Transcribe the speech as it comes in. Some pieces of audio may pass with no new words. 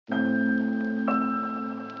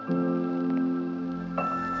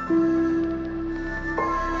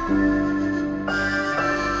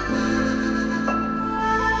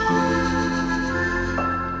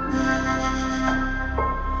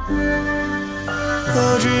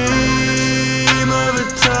A dream of a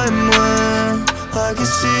time when I could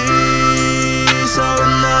see sorrow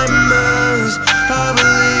nightmares. I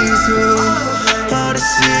believe through, I'll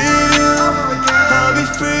deceive you. I'll be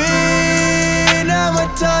free, now my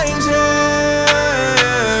time's here.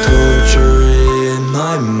 Torture in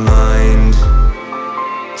my mind,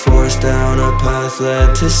 forced down a path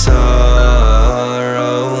led to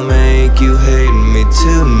sorrow. Make you hate me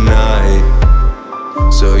tonight,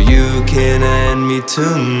 so you can end me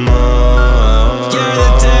tomorrow. You're the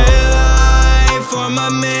daylight for my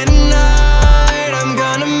midnight. I'm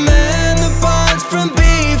gonna mend the bonds from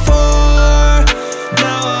before.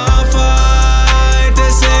 Now I'll fight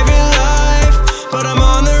to save your life, but I'm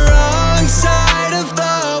on the wrong side of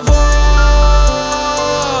the war.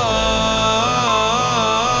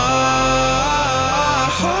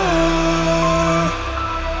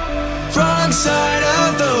 Wrong side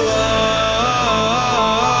of the wall.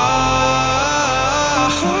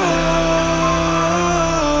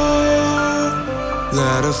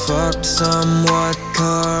 Let a fucked, somewhat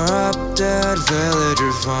corrupted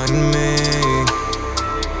villager find me,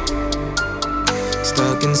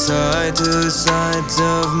 stuck inside two sides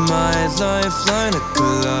of my lifeline are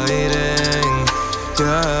colliding.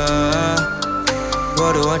 Yeah,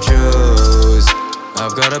 what do I choose?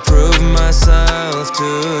 I've gotta prove myself to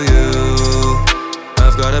you.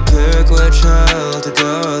 I've gotta pick which hell to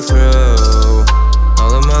go through.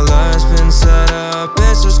 All of my life's been set up,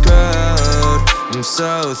 it's so screwed. I'm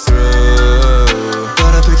so through.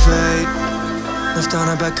 Gotta pick fate, left on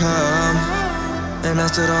it back home, and I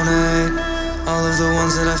still don't hate all of the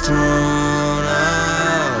ones that I've thrown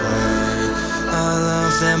away. I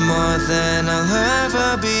love them more than I'll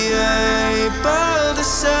ever be able to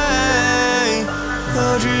say.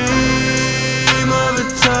 A dream of a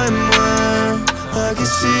time when I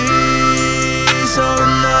could see sorrow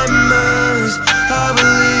nightmares. I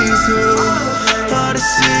believe through, I'll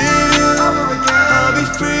deceive you. I'll be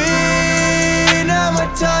free, now my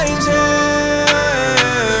time's here.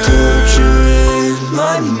 Torture in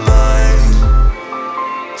my mind,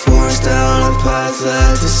 forced down a path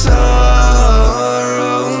led to sorrow.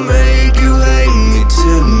 Make you hate me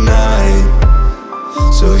tonight,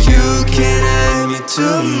 so you can end me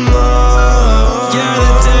tomorrow. You're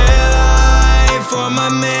the daylight for my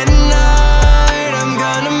midnight. I'm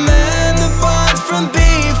gonna mend the bonds from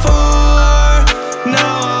before.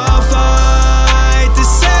 Now I'll fight to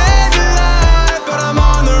save your life, but I'm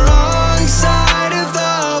on the wrong side of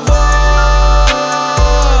the war.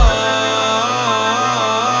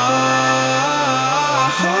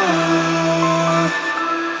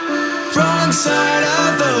 Wrong side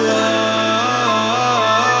of the war.